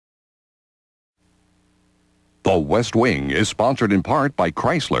The West Wing is sponsored in part by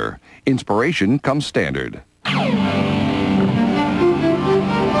Chrysler. Inspiration comes standard.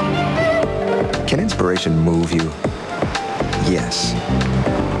 Can inspiration move you? Yes.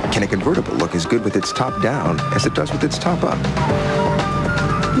 Can a convertible look as good with its top down as it does with its top up?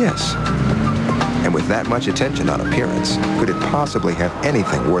 Yes. And with that much attention on appearance, could it possibly have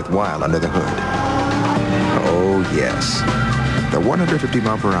anything worthwhile under the hood? Oh, yes. The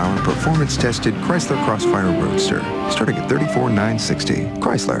 150-mile-per-hour performance-tested Chrysler Crossfire Roadster, starting at $34,960.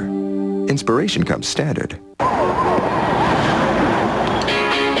 Chrysler. Inspiration comes standard.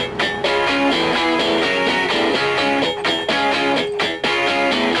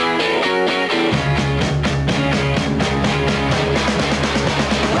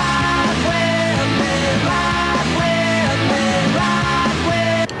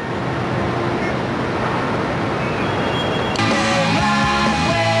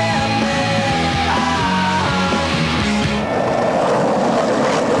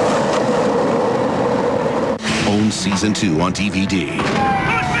 Season 2 on DVD.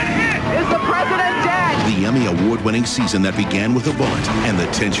 Is the president dead? The Emmy Award-winning season that began with a bullet and the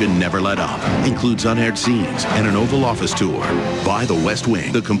tension never let up. Includes unaired scenes and an Oval Office tour. Buy The West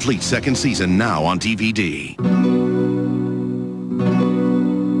Wing, the complete second season now on DVD.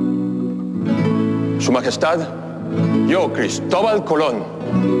 Su Majestad, yo, Cristóbal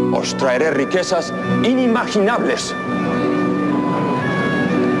Colón, os traeré riquezas inimaginables.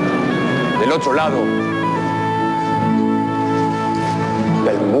 Del otro lado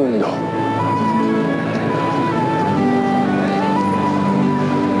del mundo.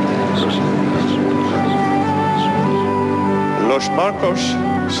 Los barcos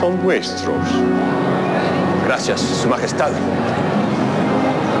son vuestros. Gracias, Su Majestad.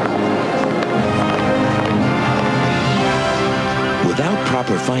 Without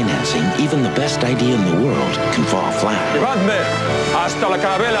proper financing, even the best idea in the world can fall flat. Llevadme hasta la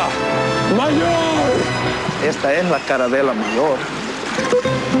carabela mayor. Esta es la carabela mayor.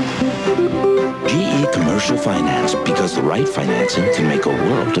 GE Commercial Finance, because the right financing can make a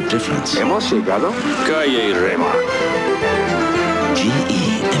world of difference. Hemos llegado. Calle Rema.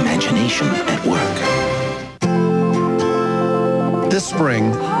 GE, imagination at work. This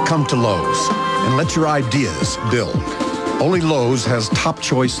spring, come to Lowe's and let your ideas build. Only Lowe's has top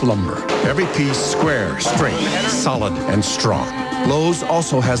choice lumber. Every piece square, straight, solid, and strong. Lowe's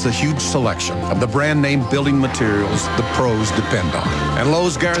also has a huge selection of the brand name building materials the pros depend on. And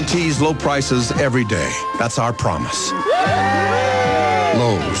Lowe's guarantees low prices every day. That's our promise.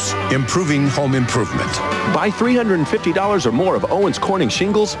 Lowe's, improving home improvement. Buy $350 or more of Owens Corning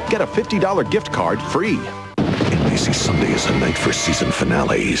shingles, get a $50 gift card free. NBC Sunday is a night for season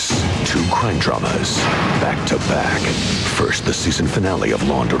finales. 2 crime dramas, back to back. First, the season finale of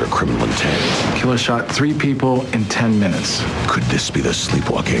Law & Order Criminal Intent. Killer shot 3 people in 10 minutes. Could this be the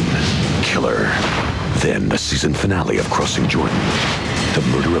sleepwalking killer? Then, the season finale of Crossing Jordan. The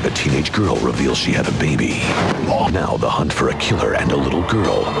murder of a teenage girl reveals she had a baby. Now, the hunt for a killer and a little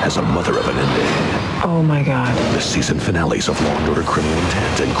girl has a mother of an ending. Oh, my God. The season finales of Law & Order Criminal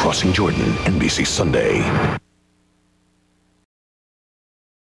Intent and Crossing Jordan, NBC Sunday.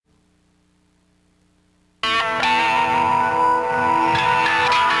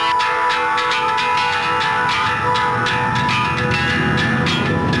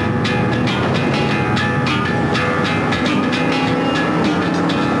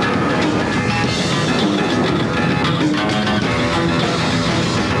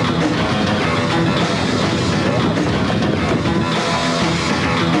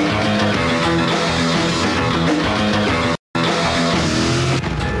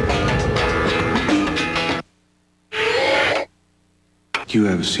 You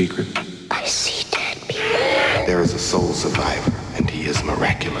have a secret. I see dead people. There is a soul survivor, and he is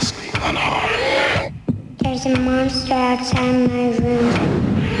miraculously unharmed. There's a monster outside my room.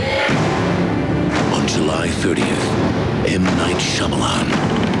 On July 30th, M. Night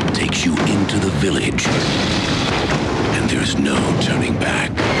Shyamalan takes you into the village. And there's no turning back.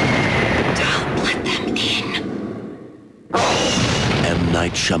 Don't let them in. M.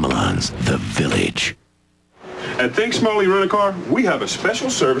 Night Shyamalan's The Village. At Think Smartly Rent-A-Car, we have a special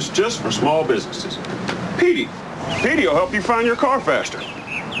service just for small businesses. Petey. Petey will help you find your car faster.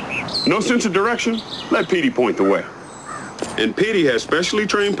 No sense of direction? Let Petey point the way. And Petey has specially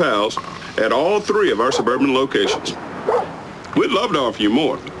trained pals at all 3 of our suburban locations. We'd love to offer you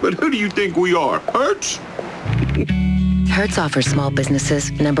more, but who do you think we are, Hertz? Hertz offers small businesses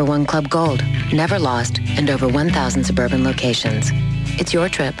 #1 Club Gold, never lost, and over 1,000 suburban locations. It's your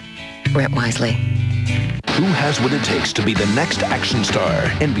trip. Rent wisely. who has what it takes to be the next action star.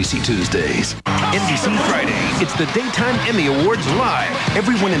 NBC Tuesdays. NBC Friday. It's the Daytime Emmy Awards live.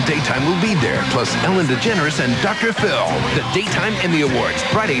 Everyone in Daytime will be there, plus Ellen DeGeneres and Dr. Phil. The Daytime Emmy Awards,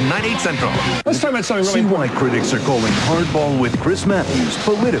 Friday, 9, 8 Central. Let's talk about something really important. See why critics are calling Hardball with Chris Matthews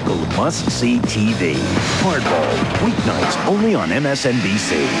political must-see TV. Hardball, weeknights only on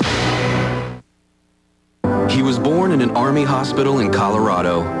MSNBC. He was born in an Army hospital in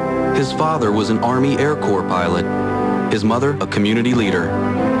Colorado. His father was an Army Air Corps pilot. His mother, a community leader.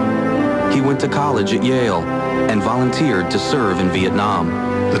 He went to college at Yale and volunteered to serve in Vietnam.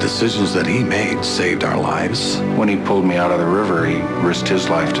 The decisions that he made saved our lives. When he pulled me out of the river, he risked his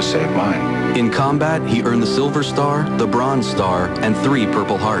life to save mine. In combat, he earned the Silver Star, the Bronze Star, and 3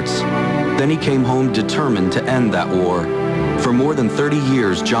 Purple Hearts. Then he came home determined to end that war. For more than 30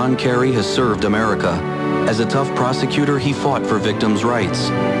 years, John Kerry has served America. As a tough prosecutor, he fought for victims' rights.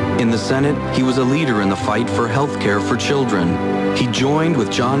 In the Senate, he was a leader in the fight for health care for children. He joined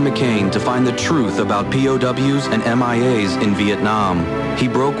with John McCain to find the truth about POWs and MIAs in Vietnam. He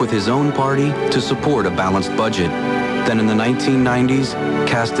broke with his own party to support a balanced budget. Then in the 1990s,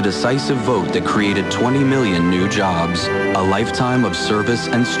 cast a decisive vote that created 20 million new jobs. A lifetime of service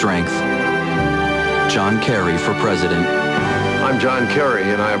and strength. John Kerry for president. I'm John Kerry,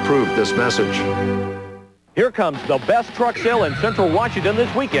 and I approve this message. Here comes the best truck sale in Central Washington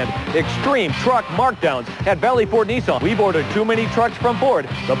this weekend. Extreme truck markdowns at Valley Ford-Nissan. We've ordered too many trucks from Ford.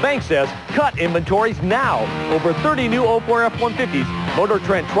 The bank says cut inventories now. Over 30 new 04 F-150s. Motor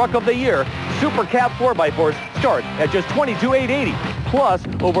Trend Truck of the Year. Super Cab 4x4s start at just $22,880. Plus,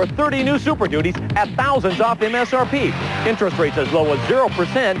 over 30 new Super Duties at thousands off MSRP. Interest rates as low as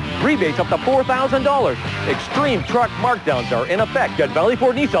 0%. Rebates up to $4,000. Extreme truck markdowns are in effect at Valley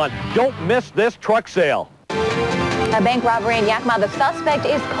Ford-Nissan. Don't miss this truck sale. A bank robbery in Yakima. The suspect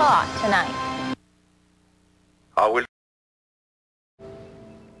is caught tonight.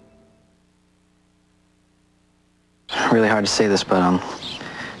 Really hard to say this, but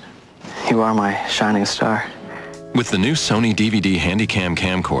you are my shining star. With the new Sony DVD Handycam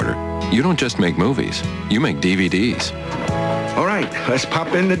camcorder, you don't just make movies, you make DVDs. All right, let's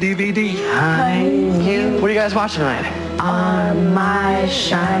pop in the DVD. What are you guys watching tonight? Are my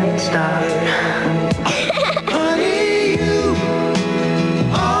shining star.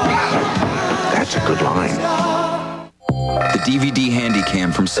 That's a good line. The DVD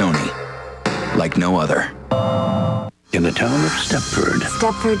Handycam from Sony, like no other. In the town of Stepford.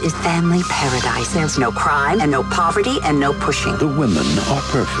 Stepford is family paradise. There's no crime and no poverty and no pushing. The women are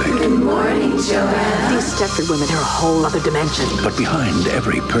perfect. Good morning, Joanne. These Stepford women are a whole other dimension. But behind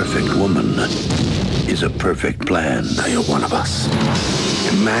every perfect woman is a perfect plan. Now you're one of us.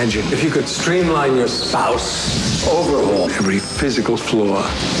 Imagine if you could streamline your spouse, overhaul every physical flaw.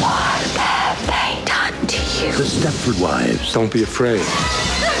 What have they done to you? The Stepford Wives. Don't be afraid.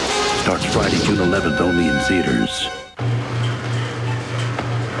 Starts Friday, June 11th, only in theaters.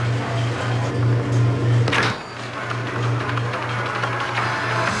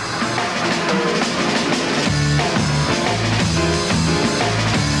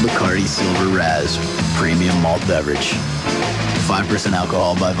 Bacardi Silver Raz, premium malt beverage. 5%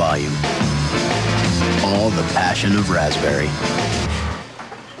 alcohol by volume. All the passion of raspberry.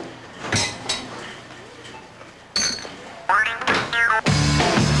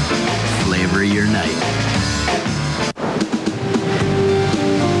 Flavor your night.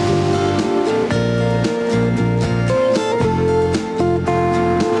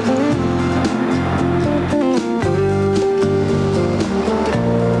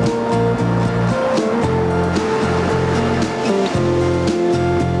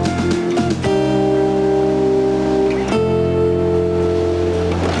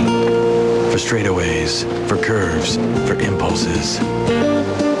 Straightaways, for curves, for impulses.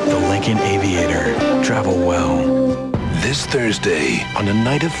 The Lincoln Aviator. Travel well. This Thursday, on a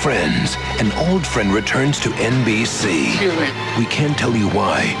night of friends, an old friend returns to NBC. We can't tell you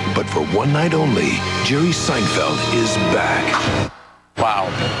why, but for one night only, Jerry Seinfeld is back. Wow.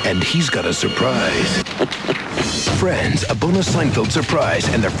 And he's got a surprise. Friends, a bonus Seinfeld surprise,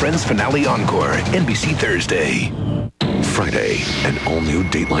 and the Friends finale encore. NBC Thursday. Friday, an all-new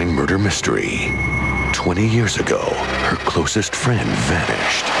Dateline murder mystery. 20 years ago, her closest friend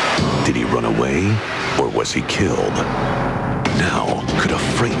vanished. Did he run away, or was he killed? Now, could a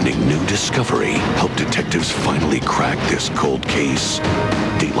frightening new discovery help detectives finally crack this cold case?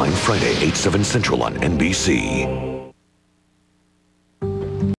 Dateline Friday, 8, 7 Central on NBC.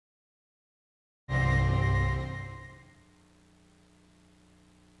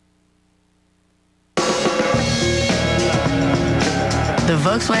 The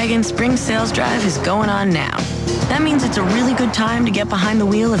Volkswagen Spring Sales Drive is going on now. That means it's a really good time to get behind the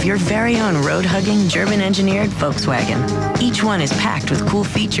wheel of your very own road-hugging, German-engineered Volkswagen. Each one is packed with cool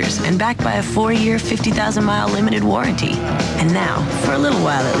features and backed by a 4-year, 50,000-mile limited warranty. And now, for a little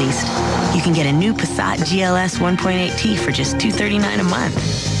while at least, you can get a new Passat GLS 1.8T for just $239 a month.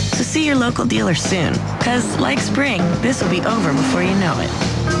 So see your local dealer soon, because like spring, this will be over before you know it.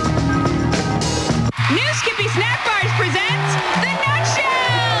 New Skippy Snack Bars presents The Nutshell!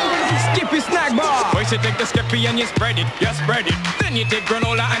 Skippy Snack Bar! First you take the Skippy and you spread it. Then you take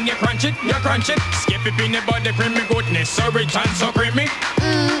granola and you crunch it. Skippy peanut butter creamy goodness, so rich and so creamy.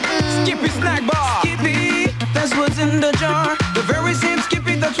 Skippy Snack Bar! Skippy, that's what's in the jar. The very same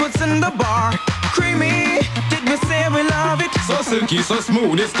Skippy, that's what's in the bar. Creamy, did we say we love it? So silky, so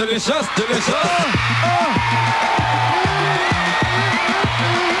smooth, it's delicious, delicious.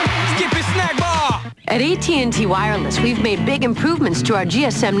 Skippy Snack Bar! At AT&T Wireless, we've made big improvements to our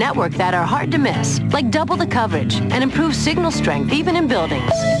GSM network that are hard to miss, like double the coverage and improved signal strength even in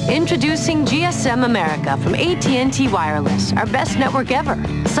buildings. Introducing GSM America from AT&T Wireless, our best network ever.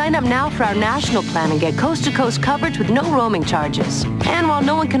 Sign up now for our national plan and get coast-to-coast coverage with no roaming charges. And while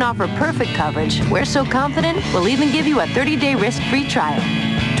no one can offer perfect coverage, we're so confident we'll even give you a 30-day risk-free trial.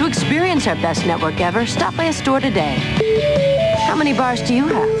 To experience our best network ever, stop by a store today. How many bars do you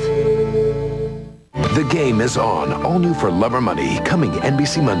have? The game is on. All new for Love or Money, coming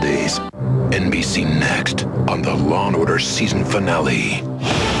NBC Mondays. NBC Next on the Law & Order season finale.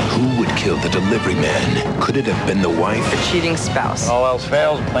 Who would kill the delivery man? Could it have been the wife? The cheating spouse. All else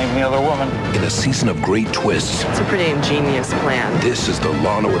fails, blame the other woman. In a season of great twists, It's a pretty ingenious plan. this is the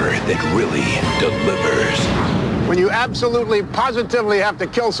Law & Order that really delivers. When you absolutely, positively have to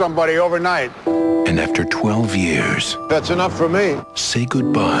kill somebody overnight. And after 12 years, That's enough for me. say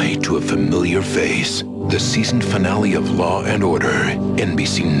goodbye to a familiar face. The season finale of Law & Order,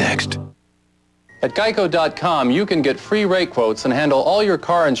 NBC Next. At Geico.com, you can get free rate quotes and handle all your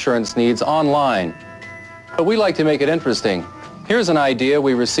car insurance needs online. But we like to make it interesting. Here's an idea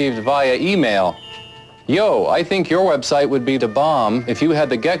we received via email. Yo, I think your website would be the bomb if you had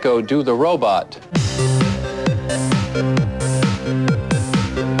the gecko do the robot.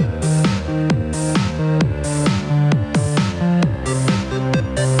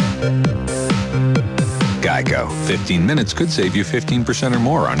 Geico. 15 minutes could save you 15% or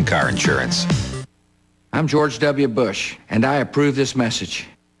more on car insurance. I'm George W. Bush, and I approve this message.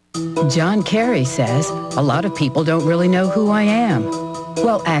 John Kerry says, a lot of people don't really know who I am.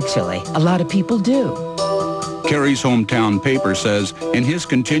 Well, actually, a lot of people do. Kerry's hometown paper says, in his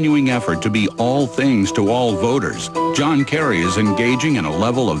continuing effort to be all things to all voters, John Kerry is engaging in a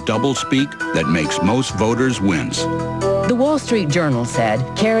level of doublespeak that makes most voters wince. The Wall Street Journal said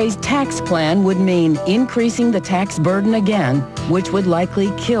Kerry's tax plan would mean increasing the tax burden again, which would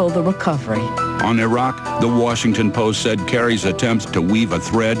likely kill the recovery. On Iraq, the Washington Post said Kerry's attempts to weave a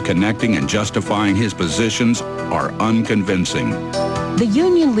thread connecting and justifying his positions are unconvincing. The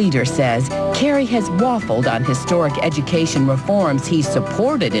union leader says Kerry has waffled on historic education reforms he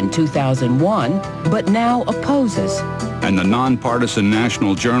supported in 2001, but now opposes. And the nonpartisan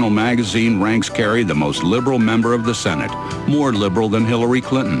National Journal magazine ranks Kerry the most liberal member of the Senate, more liberal than Hillary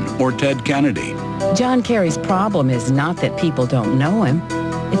Clinton or Ted Kennedy. John Kerry's problem is not that people don't know him,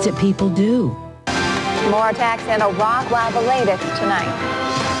 it's that people do. More attacks in Iraq while the latest tonight.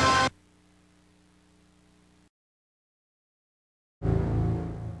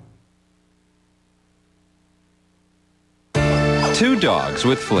 Two dogs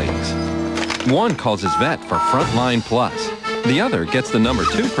with fleas. One calls his vet for Frontline Plus. The other gets the number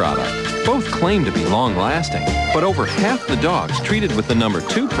 2 product. Both claim to be long-lasting, but over half the dogs treated with the number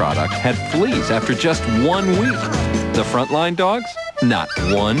 2 product had fleas after just 1 week. The Frontline dogs? Not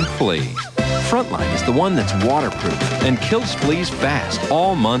one flea. Frontline is the one that's waterproof and kills fleas fast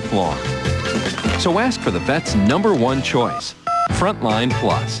all month long. So ask for the vet's number 1 choice, Frontline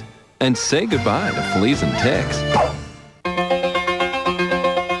Plus, and say goodbye to fleas and ticks.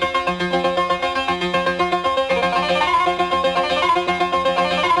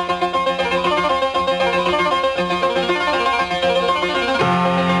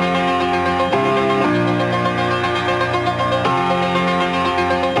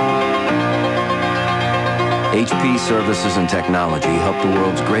 HP services and technology help the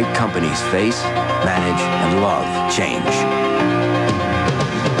world's great companies face, manage, and love change.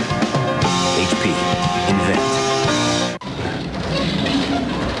 HP. Invent.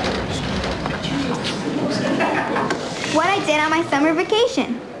 What I did on my summer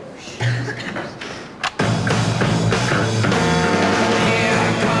vacation.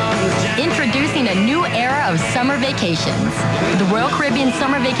 Introducing a new era of summer vacations. The Royal Caribbean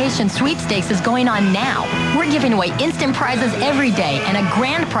Summer Vacation Sweepstakes is going on now. We're giving away instant prizes every day and a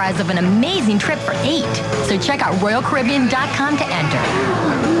grand prize of an amazing trip for 8. So check out RoyalCaribbean.com to enter.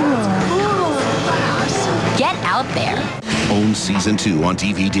 Get out there. Own Season 2 on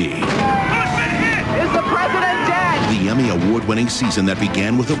DVD. Is the president dead? The Emmy Award-winning season that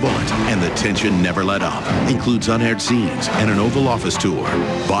began with a bullet and the tension never let up. Includes unaired scenes and an Oval Office tour.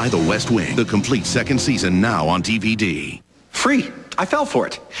 Buy The West Wing, the complete second season now on DVD. Free. I fell for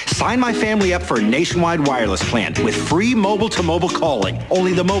it. Sign my family up for a nationwide wireless plan with free mobile-to-mobile calling.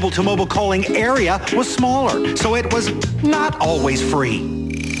 Only the mobile-to-mobile calling area was smaller, so it was not always free.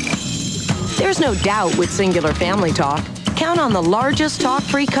 There's no doubt with Singular Family Talk. Count on the largest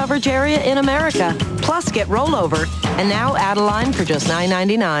talk-free coverage area in America. Plus, get rollover. And now add a line for just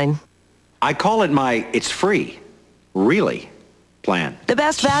 $9.99. I call it my It's Free, Really plan. The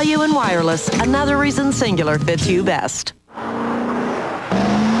best value in wireless. Another reason Singular fits you best.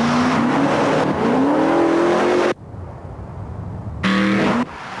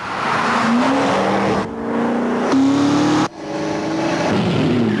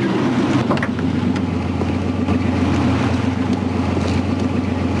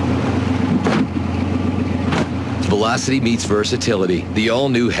 Velocity meets versatility. The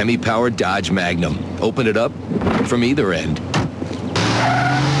all-new Hemi-powered Dodge Magnum. Open it up from either end.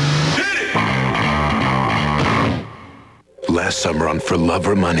 Last summer on For Love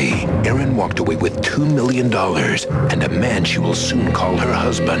or Money, Erin walked away with $2 million and a man she will soon call her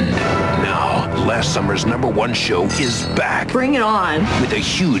husband. Now, last summer's #1 show is back. Bring it on. With a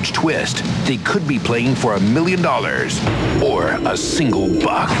huge twist. They could be playing for $1 million or a single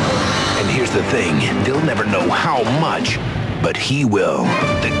buck. And here's the thing, they'll never know how much, but he will.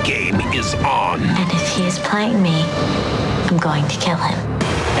 The game is on. And if he is playing me, I'm going to kill him.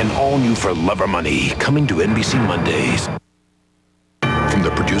 An all-new For Love or Money, coming to NBC Mondays. From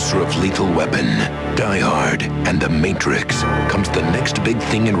the producer of Lethal Weapon, Die Hard, and The Matrix, comes the next big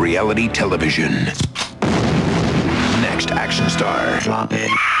thing in reality television. Next action star. Drop it.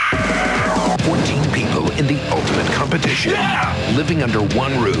 14 people in the ultimate competition. Yeah! Living under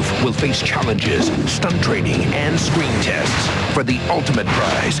one roof will face challenges, stunt training, and screen tests. For the ultimate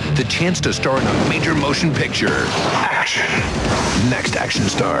prize, the chance to star in a major motion picture. Action. Next action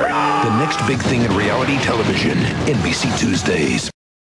star. The next big thing in reality television. NBC Tuesdays.